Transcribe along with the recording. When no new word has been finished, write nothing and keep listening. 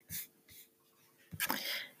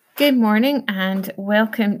Good morning and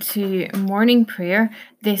welcome to morning prayer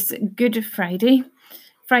this Good Friday,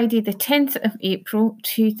 Friday the 10th of April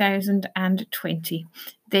 2020.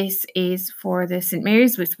 This is for the St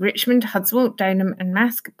Mary's with Richmond, Hudswell, Downham and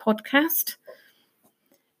Mask podcast.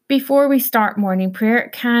 Before we start morning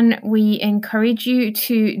prayer, can we encourage you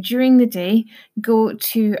to, during the day, go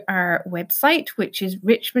to our website, which is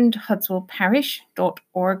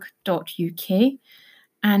richmondhudswellparish.org.uk,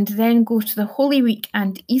 and then go to the Holy Week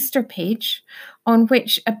and Easter page, on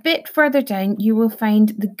which a bit further down you will find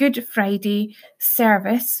the Good Friday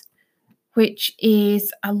service, which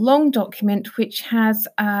is a long document which has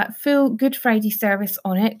a full Good Friday service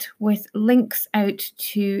on it with links out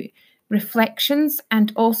to reflections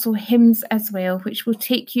and also hymns as well, which will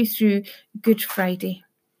take you through Good Friday.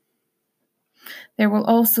 There will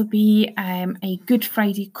also be a Good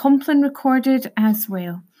Friday Compline recorded as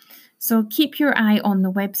well. So keep your eye on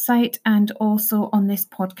the website and also on this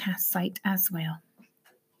podcast site as well.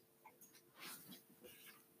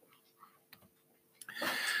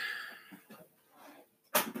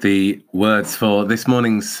 The words for this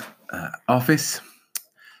morning's office,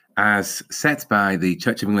 as set by the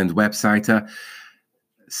Church of England website, are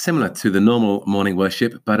similar to the normal morning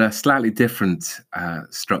worship, but a slightly different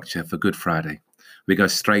structure for Good Friday. We go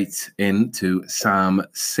straight into Psalm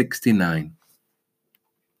 69.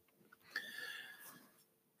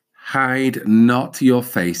 Hide not your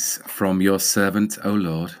face from your servant, O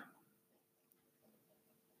Lord.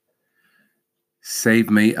 Save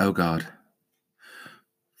me, O God,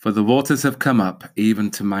 for the waters have come up even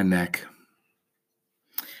to my neck.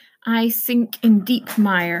 I sink in deep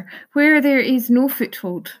mire, where there is no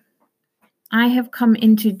foothold. I have come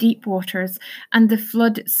into deep waters, and the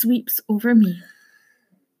flood sweeps over me.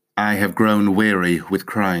 I have grown weary with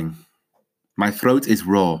crying. My throat is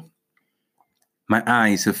raw. My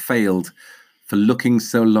eyes have failed for looking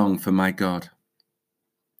so long for my God.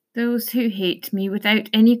 Those who hate me without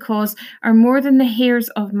any cause are more than the hairs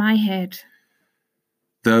of my head.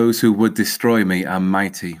 Those who would destroy me are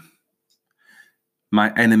mighty.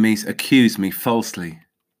 My enemies accuse me falsely.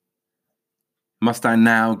 Must I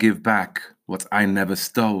now give back what I never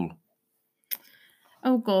stole?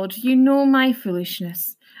 O God, you know my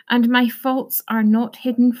foolishness, and my faults are not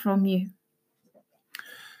hidden from you.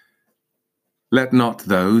 Let not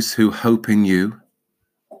those who hope in you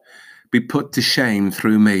be put to shame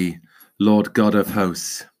through me, Lord God of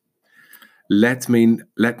hosts. Let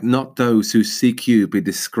not those who seek you be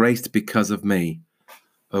disgraced because of me,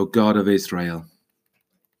 O God of Israel.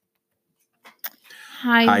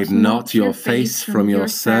 Hide not your face from your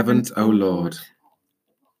servant, O Lord.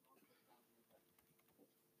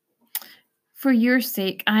 For your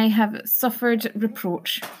sake I have suffered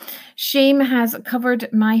reproach. Shame has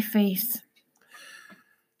covered my face.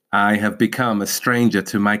 I have become a stranger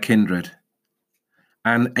to my kindred,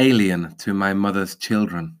 an alien to my mother's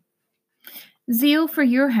children. Zeal for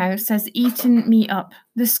your house has eaten me up.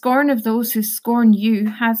 The scorn of those who scorn you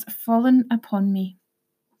has fallen upon me.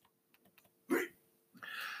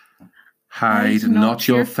 Hide not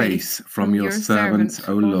your face from your servant,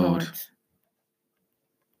 O Lord.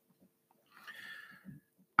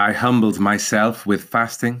 I humbled myself with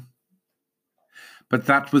fasting, but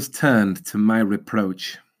that was turned to my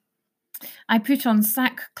reproach. I put on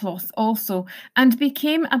sackcloth also, and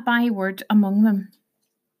became a byword among them.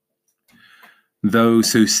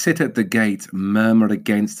 Those who sit at the gate murmur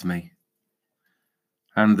against me,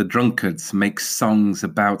 and the drunkards make songs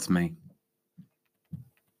about me.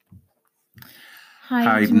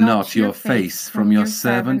 Hide not your face from your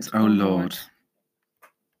servant, O Lord.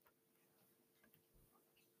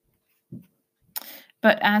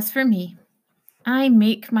 But as for me, I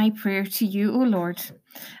make my prayer to you, O Lord,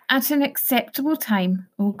 at an acceptable time,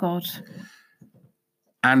 O God.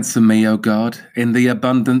 Answer me, O God, in the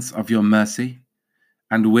abundance of your mercy,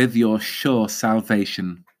 and with your sure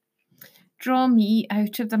salvation. Draw me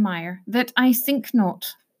out of the mire, that I sink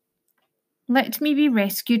not. Let me be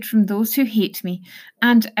rescued from those who hate me,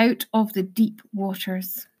 and out of the deep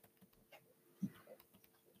waters.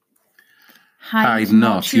 Hide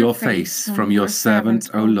not your face from your servant,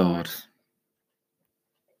 O Lord.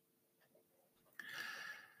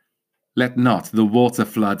 Let not the water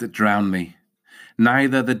flood drown me,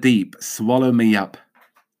 neither the deep swallow me up.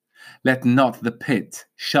 Let not the pit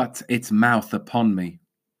shut its mouth upon me.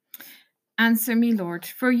 Answer me, Lord,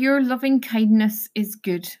 for your loving kindness is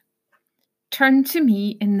good. Turn to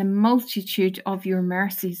me in the multitude of your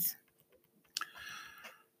mercies.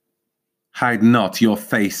 Hide not your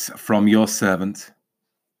face from your servant.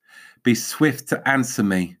 Be swift to answer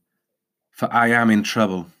me, for I am in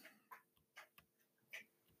trouble.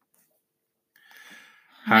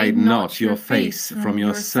 Hide not your face from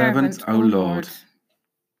your servant, O Lord.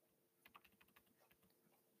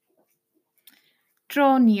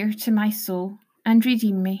 Draw near to my soul and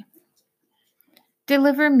redeem me.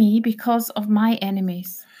 Deliver me because of my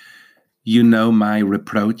enemies. You know my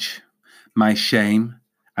reproach, my shame,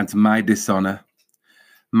 and my dishonor.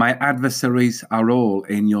 My adversaries are all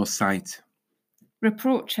in your sight.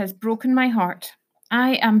 Reproach has broken my heart.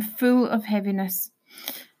 I am full of heaviness.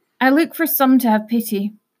 I looked for some to have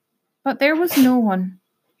pity, but there was no one.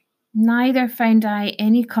 Neither found I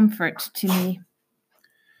any comfort to me.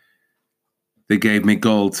 They gave me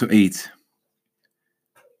gall to eat,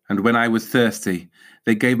 and when I was thirsty,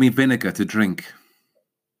 they gave me vinegar to drink.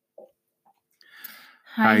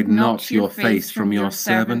 Hide not your face from your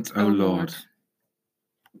servant, O Lord.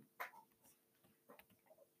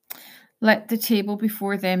 Let the table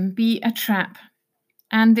before them be a trap,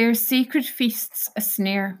 and their sacred feasts a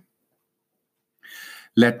snare.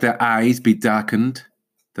 Let their eyes be darkened,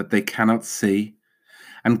 that they cannot see,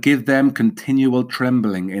 and give them continual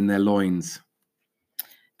trembling in their loins.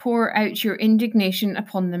 Pour out your indignation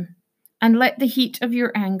upon them, and let the heat of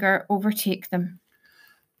your anger overtake them.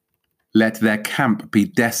 Let their camp be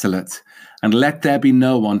desolate, and let there be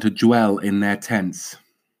no one to dwell in their tents.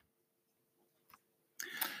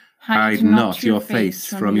 Hide not your face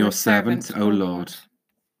from your servant, O Lord.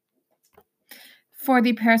 For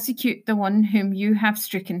they persecute the one whom you have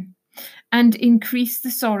stricken, and increase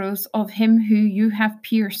the sorrows of him who you have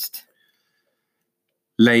pierced.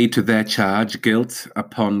 Lay to their charge guilt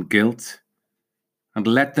upon guilt, and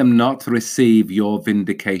let them not receive your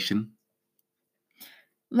vindication.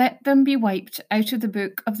 Let them be wiped out of the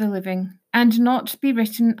book of the living, and not be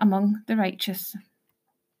written among the righteous.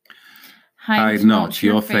 Hide not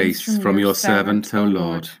your face from your servant, O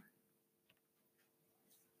Lord.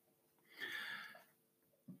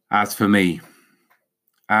 As for me,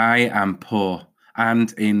 I am poor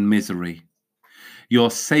and in misery.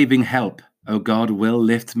 Your saving help, O God, will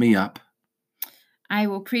lift me up. I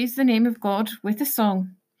will praise the name of God with a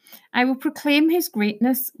song. I will proclaim his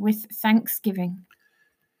greatness with thanksgiving.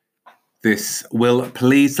 This will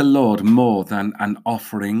please the Lord more than an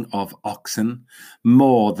offering of oxen,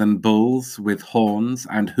 more than bulls with horns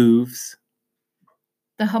and hooves.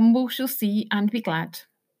 The humble shall see and be glad.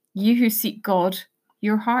 You who seek God,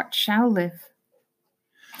 your heart shall live.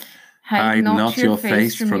 Hide not your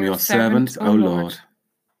face from your servant, O Lord.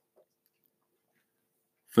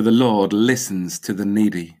 For the Lord listens to the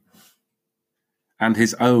needy, and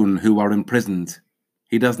his own who are imprisoned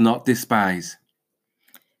he does not despise.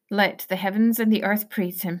 Let the heavens and the earth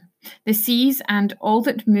praise him, the seas and all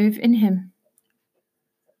that move in him.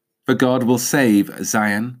 For God will save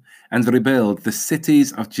Zion and rebuild the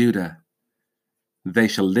cities of Judah. They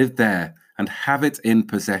shall live there and have it in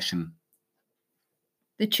possession.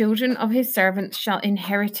 The children of his servants shall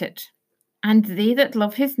inherit it, and they that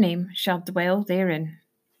love his name shall dwell therein.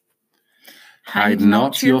 Hide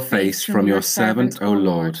not your face from your servant, O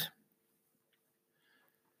Lord.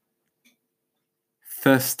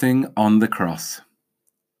 Thirsting on the cross.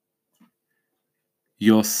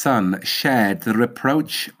 Your Son shared the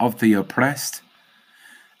reproach of the oppressed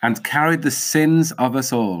and carried the sins of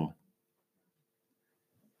us all.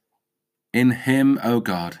 In him, O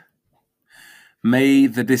God, may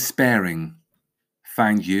the despairing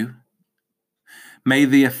find you. May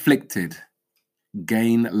the afflicted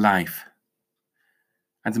gain life.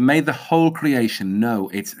 And may the whole creation know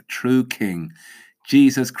its true King,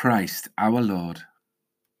 Jesus Christ, our Lord.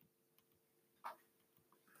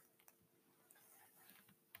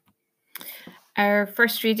 Our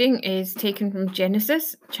first reading is taken from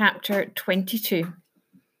Genesis chapter 22.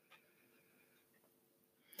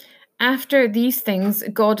 After these things,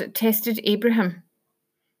 God tested Abraham.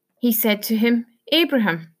 He said to him,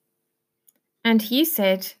 Abraham. And he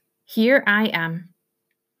said, Here I am.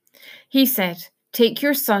 He said, Take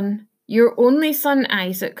your son, your only son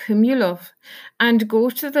Isaac, whom you love, and go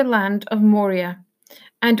to the land of Moriah,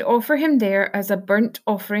 and offer him there as a burnt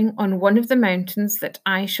offering on one of the mountains that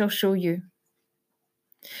I shall show you.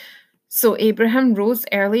 So Abraham rose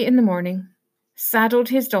early in the morning, saddled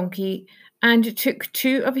his donkey, and took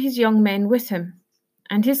 2 of his young men with him,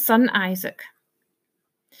 and his son Isaac.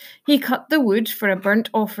 He cut the wood for a burnt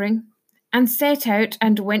offering, and set out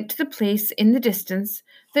and went to the place in the distance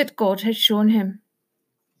that God had shown him.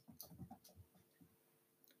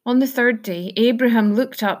 On the 3rd day, Abraham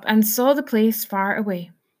looked up and saw the place far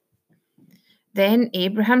away. Then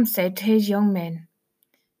Abraham said to his young men,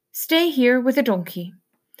 Stay here with the donkey.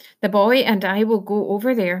 The boy and I will go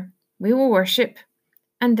over there. We will worship,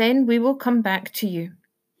 and then we will come back to you.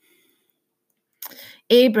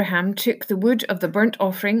 Abraham took the wood of the burnt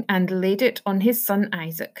offering and laid it on his son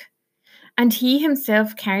Isaac, and he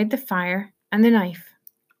himself carried the fire and the knife.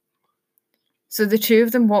 So the two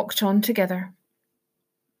of them walked on together.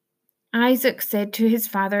 Isaac said to his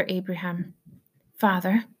father Abraham,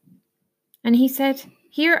 "Father." And he said,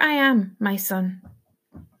 "Here I am, my son."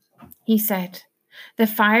 He said, "The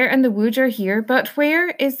fire and the wood are here, but where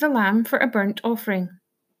is the lamb for a burnt offering?"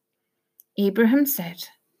 Abraham said,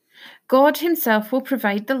 "God himself will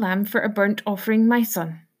provide the lamb for a burnt offering, my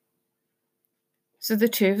son." So the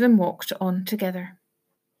two of them walked on together.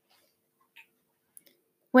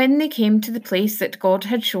 When they came to the place that God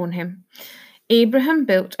had shown him, Abraham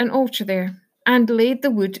built an altar there and laid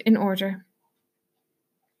the wood in order.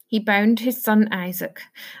 He bound his son Isaac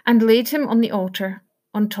and laid him on the altar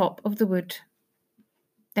on top of the wood.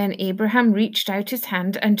 Then Abraham reached out his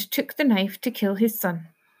hand and took the knife to kill his son.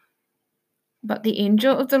 But the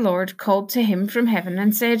angel of the Lord called to him from heaven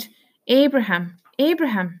and said, "Abraham,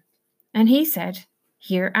 Abraham." And he said,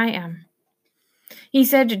 "Here I am." He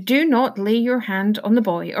said, "Do not lay your hand on the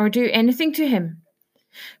boy or do anything to him.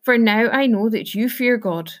 For now I know that you fear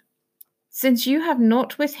God, since you have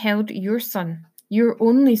not withheld your son, your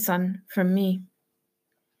only son, from me."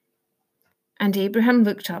 And Abraham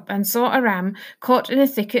looked up and saw a ram caught in a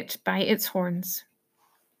thicket by its horns.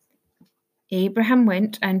 Abraham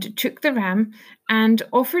went and took the ram and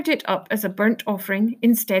offered it up as a burnt offering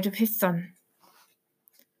instead of his son.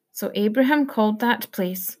 So Abraham called that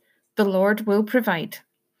place, "The Lord will provide."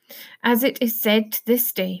 As it is said to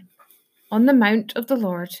this day, "On the mount of the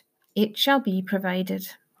Lord it shall be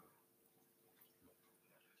provided."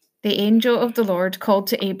 The angel of the Lord called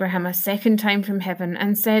to Abraham a second time from heaven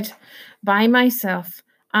and said, "By myself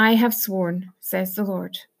I have sworn, says the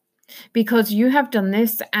Lord, because you have done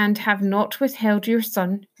this and have not withheld your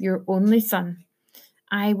son, your only son,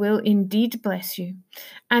 I will indeed bless you,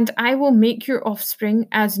 and I will make your offspring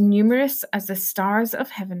as numerous as the stars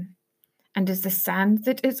of heaven and as the sand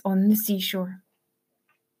that is on the seashore.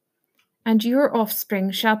 And your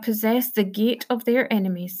offspring shall possess the gate of their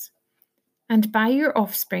enemies, and by your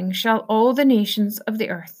offspring shall all the nations of the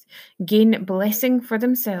earth gain blessing for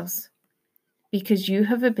themselves, because you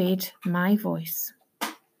have obeyed my voice."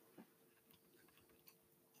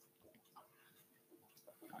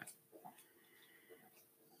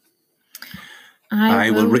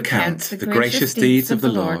 I will recount the gracious deeds of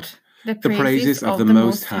the Lord, the praises of the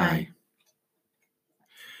Most High.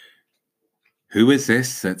 Who is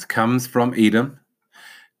this that comes from Edom,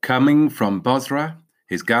 coming from Bozrah,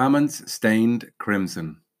 his garments stained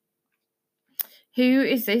crimson? Who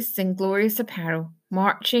is this in glorious apparel,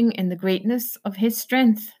 marching in the greatness of his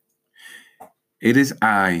strength? It is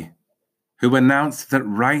I, who announce that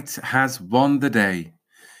right has won the day.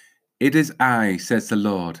 It is I, says the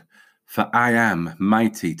Lord, for I am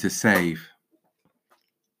mighty to save.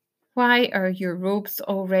 Why are your robes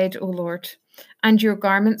all red, O Lord, and your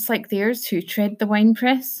garments like theirs who tread the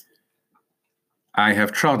winepress? I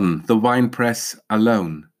have trodden the winepress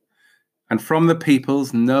alone, and from the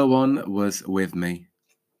peoples no one was with me.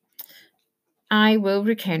 I will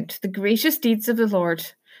recount the gracious deeds of the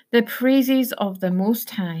Lord, the praises of the Most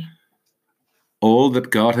High. All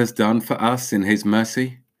that God has done for us in his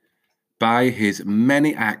mercy, by his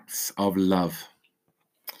many acts of love.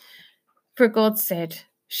 For God said,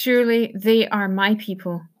 "Surely they are my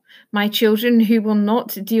people, my children who will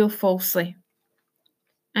not deal falsely."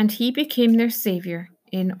 And he became their saviour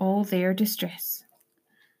in all their distress.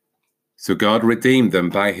 So God redeemed them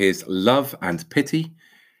by his love and pity.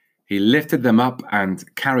 He lifted them up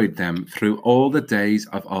and carried them through all the days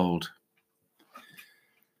of old.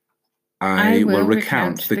 I will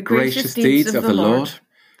recount the gracious deeds of the Lord,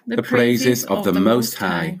 the praises of the Most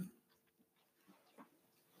High.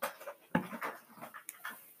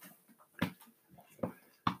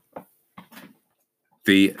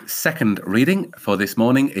 The second reading for this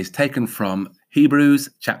morning is taken from Hebrews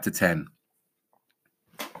chapter 10.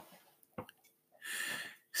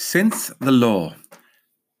 Since the law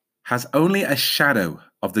has only a shadow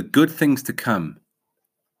of the good things to come,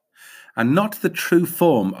 and not the true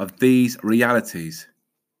form of these realities,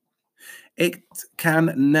 it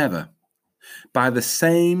can never, by the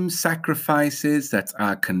same sacrifices that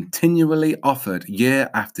are continually offered year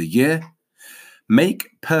after year,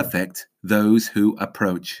 make perfect those who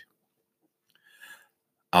approach.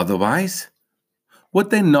 Otherwise, would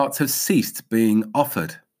they not have ceased being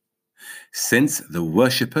offered, since the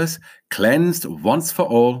worshippers, cleansed once for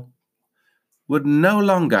all, would no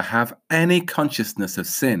longer have any consciousness of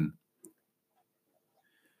sin?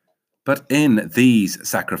 But in these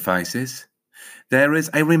sacrifices, there is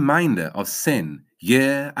a reminder of sin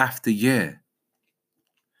year after year.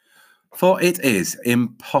 For it is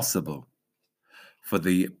impossible for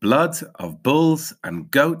the blood of bulls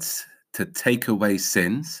and goats to take away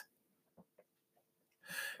sins.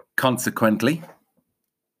 Consequently,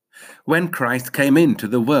 when Christ came into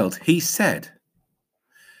the world, he said,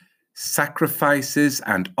 "Sacrifices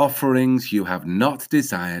and offerings you have not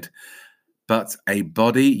desired, but a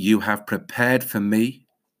body you have prepared for me.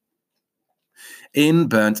 In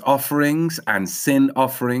burnt offerings and sin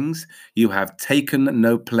offerings you have taken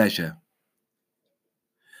no pleasure."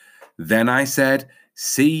 Then I said,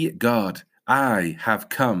 "See, God, I have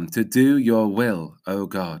come to do your will, O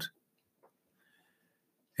God.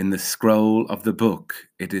 In the scroll of the book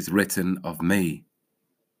it is written of me."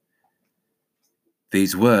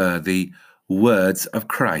 These were the words of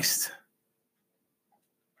Christ.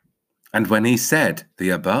 And when he said the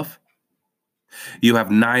above, "You have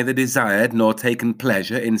neither desired nor taken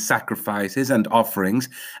pleasure in sacrifices and offerings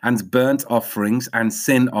and burnt offerings and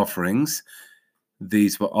sin offerings,"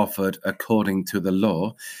 these were offered according to the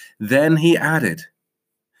law. Then he added,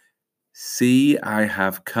 "See, I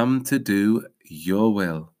have come to do your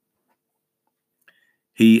will."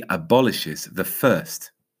 He abolishes the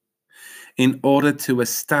first in order to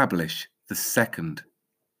establish the second.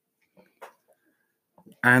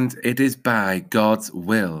 And it is by God's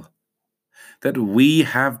will that we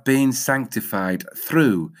have been sanctified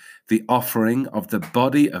through the offering of the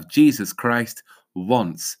body of Jesus Christ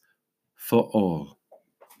once for all.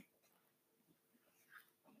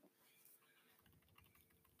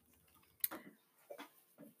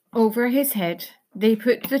 Over his head they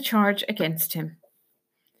put the charge against him.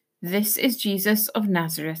 "This is Jesus of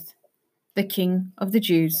Nazareth, the King of the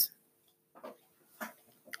Jews."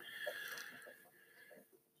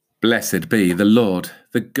 Blessed be the Lord,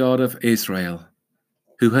 the God of Israel,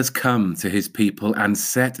 who has come to his people and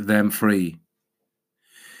set them free.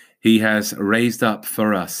 He has raised up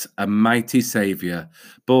for us a mighty Saviour,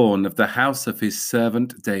 born of the house of his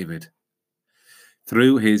servant David.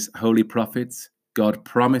 Through his holy prophets, God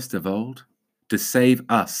promised of old to save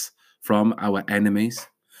us from our enemies,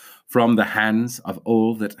 from the hands of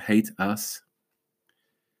all that hate us,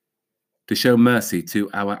 to show mercy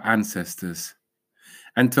to our ancestors,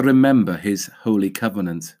 and to remember his holy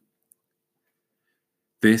covenant.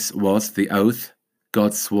 This was the oath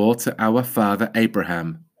God swore to our father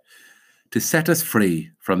Abraham, to set us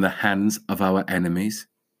free from the hands of our enemies,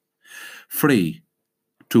 free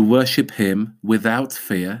to worship him without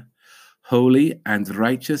fear, holy and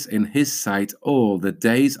righteous in his sight all the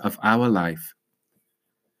days of our life.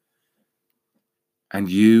 And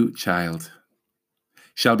you, child,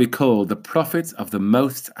 shall be called the prophet of the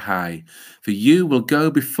Most High, for you will go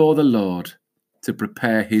before the Lord to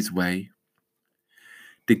prepare his way,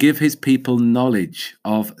 to give his people knowledge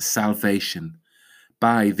of salvation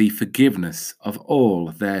by the forgiveness of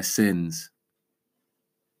all their sins.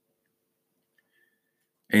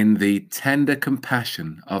 In the tender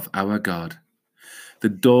compassion of our God, the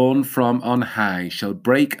dawn from on high shall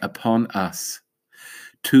break upon us,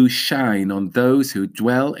 to shine on those who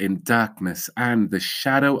dwell in darkness and the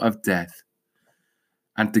shadow of death,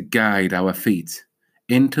 and to guide our feet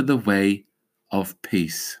into the way of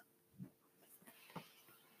peace.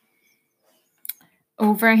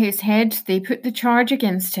 Over his head they put the charge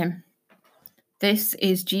against him. "This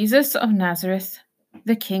is Jesus of Nazareth,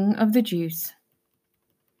 the King of the Jews."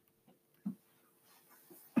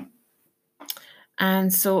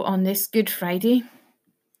 And so on this Good Friday,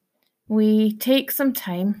 we take some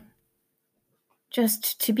time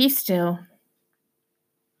just to be still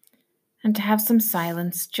and to have some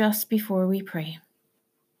silence just before we pray.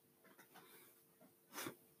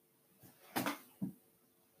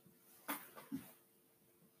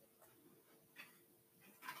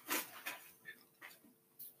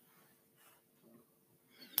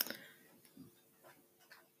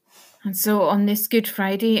 And so on this Good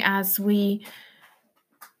Friday, as we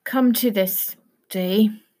come to this day,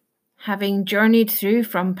 having journeyed through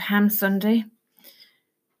from Palm Sunday,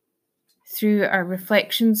 through our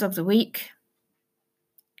reflections of the week,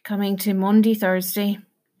 coming to Maundy Thursday,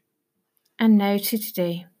 and now to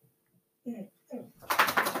today,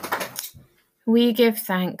 we give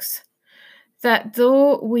thanks that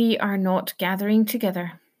though we are not gathering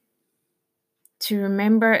together to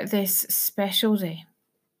remember this special day,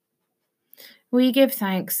 we give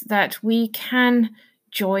thanks that we can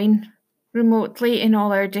join remotely in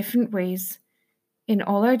all our different ways, in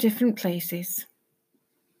all our different places,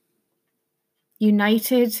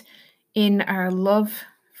 united in our love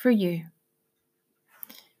for you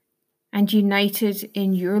and united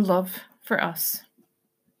in your love for us.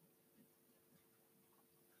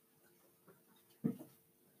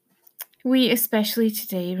 We especially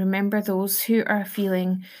today remember those who are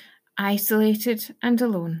feeling isolated and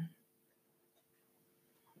alone,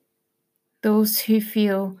 those who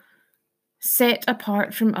feel set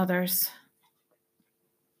apart from others,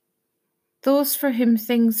 those for whom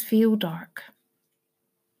things feel dark.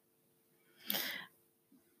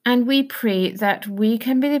 And we pray that we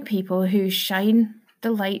can be the people who shine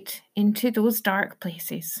the light into those dark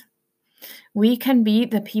places. We can be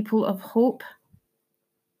the people of hope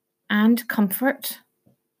and comfort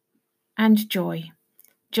and joy,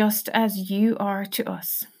 just as you are to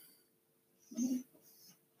us.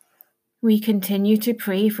 We continue to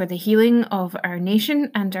pray for the healing of our nation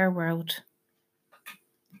and our world.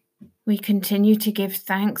 We continue to give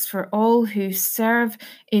thanks for all who serve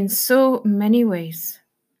in so many ways.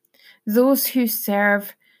 Those who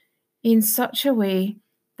serve in such a way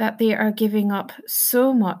that they are giving up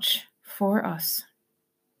so much for us.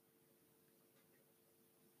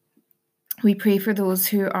 We pray for those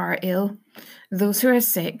who are ill, those who are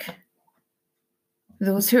sick,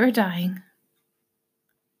 those who are dying.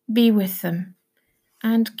 Be with them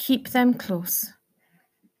and keep them close.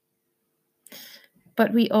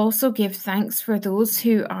 But we also give thanks for those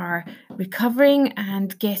who are recovering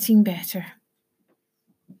and getting better.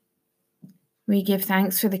 We give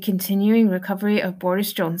thanks for the continuing recovery of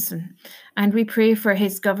Boris Johnson, and we pray for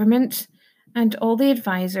his government and all the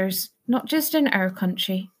advisors, not just in our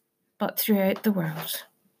country, but throughout the world.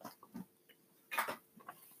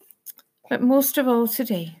 But most of all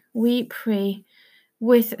today, we pray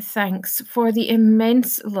with thanks for the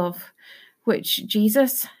immense love which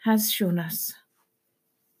Jesus has shown us.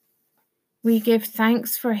 We give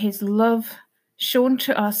thanks for his love shown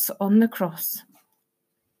to us on the cross.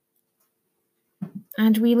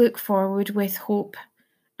 And we look forward with hope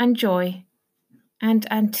and joy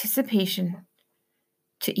and anticipation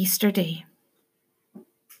to Easter Day.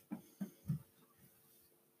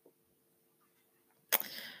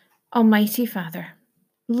 Almighty Father,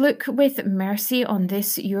 look with mercy on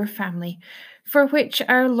this your family, for which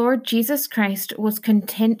our Lord Jesus Christ was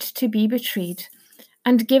content to be betrayed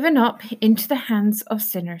and given up into the hands of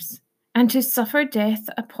sinners, and to suffer death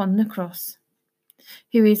upon the cross,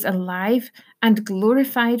 who is alive and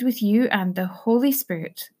glorified with you and the Holy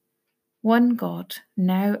Spirit, one God,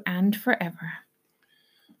 now and forever.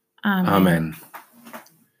 Amen. Amen.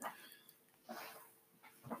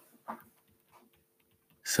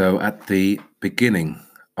 So at the beginning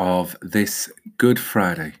of this Good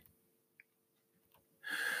Friday,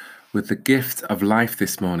 with the gift of life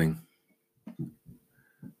this morning,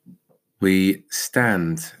 we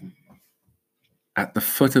stand at the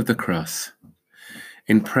foot of the cross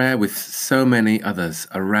in prayer with so many others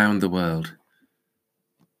around the world,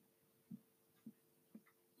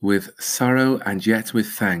 with sorrow and yet with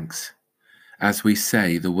thanks, as we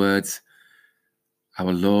say the words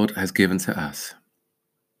our Lord has given to us.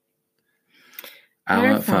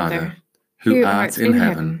 Our Father, who art in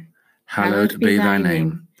heaven, hallowed be thy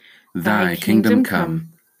name. Thy kingdom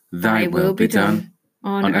come, thy will be done,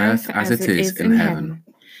 on earth as it is in heaven.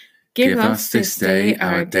 Give us this day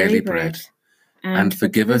our daily bread, and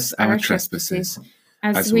forgive us our trespasses,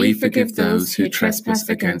 as we forgive those who trespass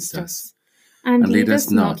against us. And lead us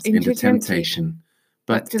not into temptation,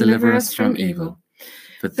 but deliver us from evil.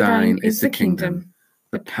 For thine is the kingdom,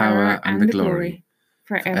 the power, and the glory,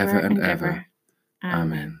 forever and ever.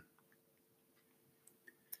 Amen.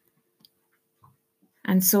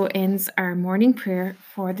 And so ends our morning prayer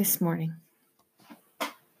for this morning.